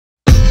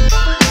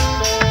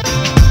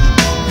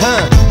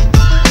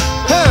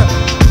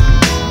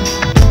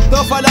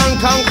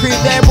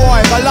concrete there,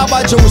 boy.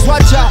 Galaba juice,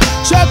 watch out,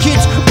 check it,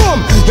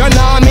 boom. You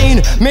know what I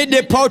mean? Me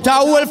dip out a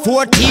whole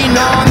 14,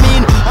 know what I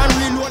mean? And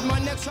reload my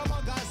next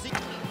magazine.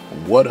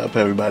 What up,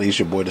 everybody? It's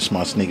your boy, the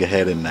Smart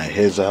Sneakerhead, in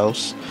his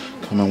house.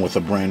 Coming with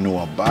a brand new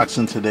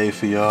unboxing today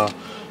for y'all.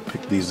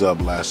 Picked these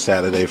up last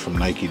Saturday from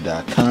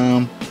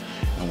Nike.com.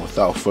 And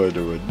without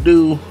further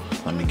ado,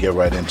 let me get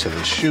right into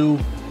the shoe.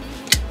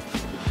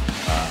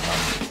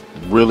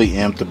 Really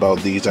amped about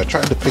these. I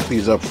tried to pick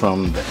these up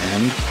from the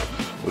End,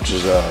 which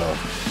is a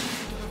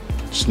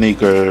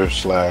sneaker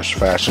slash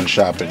fashion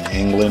shop in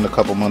England a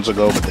couple months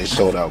ago, but they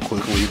sold out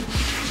quickly.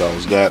 So I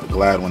was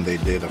glad when they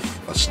did a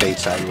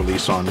stateside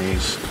release on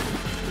these.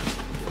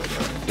 But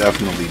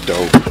definitely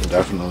dope.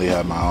 Definitely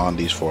had my eye on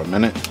these for a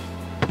minute.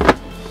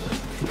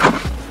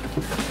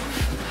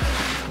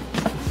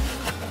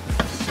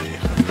 Let's see.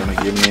 They're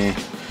gonna give me,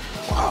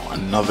 wow,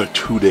 another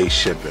 2-day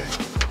shipping.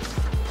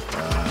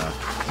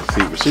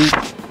 Receipt.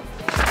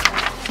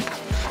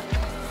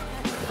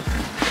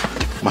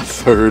 My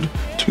third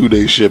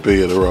 2-day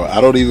shipping in a row. I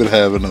don't even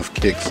have enough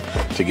kicks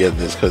to get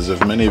this, because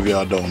if many of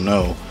y'all don't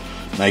know,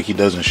 Nike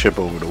doesn't ship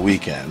over the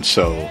weekend.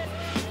 So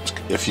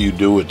if you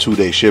do a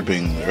 2-day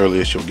shipping, the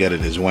earliest you'll get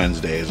it is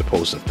Wednesday as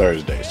opposed to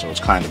Thursday. So it's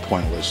kind of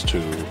pointless to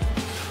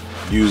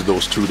use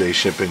those 2-day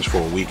shippings for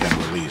a weekend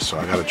release. So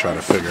I got to try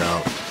to figure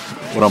out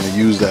what I'm gonna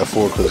use that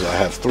for, because I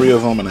have 3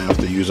 of them and I have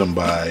to use them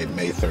by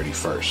May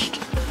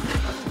 31st.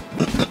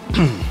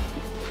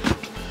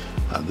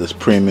 This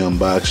premium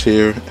box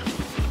here,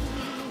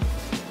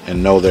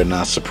 and no, they're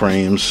not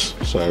Supremes,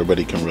 so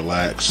everybody can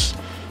relax,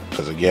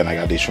 because again, I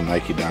got these from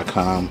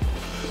Nike.com.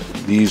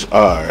 These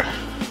are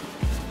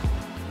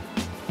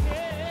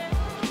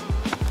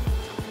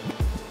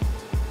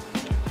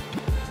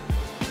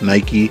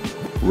Nike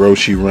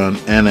Roshe Run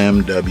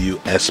NMW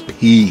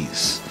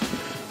SPs.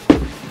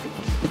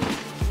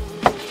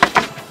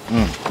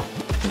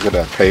 Look at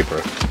that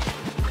paper.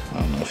 I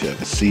don't know if y'all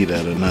can see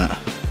that or not.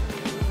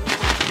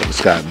 It's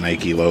got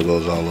Nike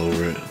logos all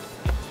over it.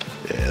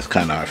 Yeah, it's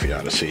kind of hard for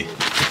y'all to see.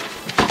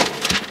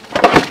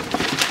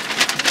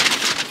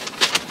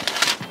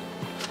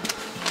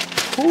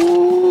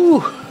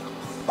 Ooh.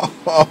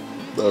 Oh,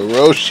 the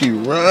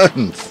Roshe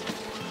Runs.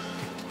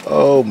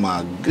 Oh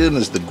my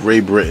goodness, the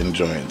Great Britain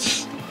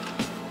joints.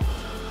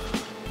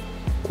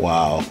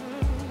 Wow.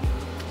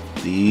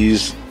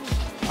 These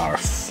are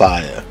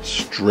fire.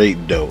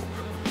 Straight dope.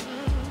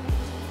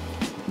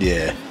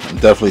 Yeah, I'm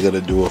definitely going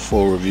to do a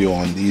full review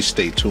on these.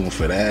 Stay tuned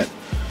for that.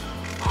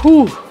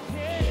 Whew.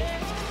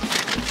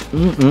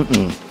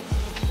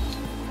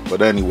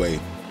 But anyway,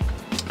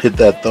 hit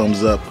that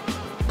thumbs up,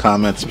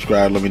 comment,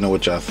 subscribe, let me know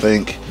what y'all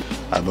think.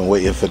 I've been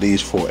waiting for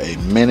these for a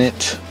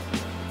minute.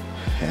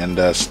 And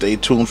stay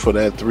tuned for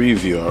that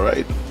review,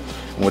 alright?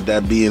 And with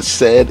that being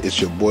said,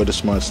 it's your boy, the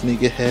Smart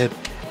Sneakerhead,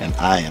 and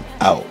I am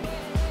out.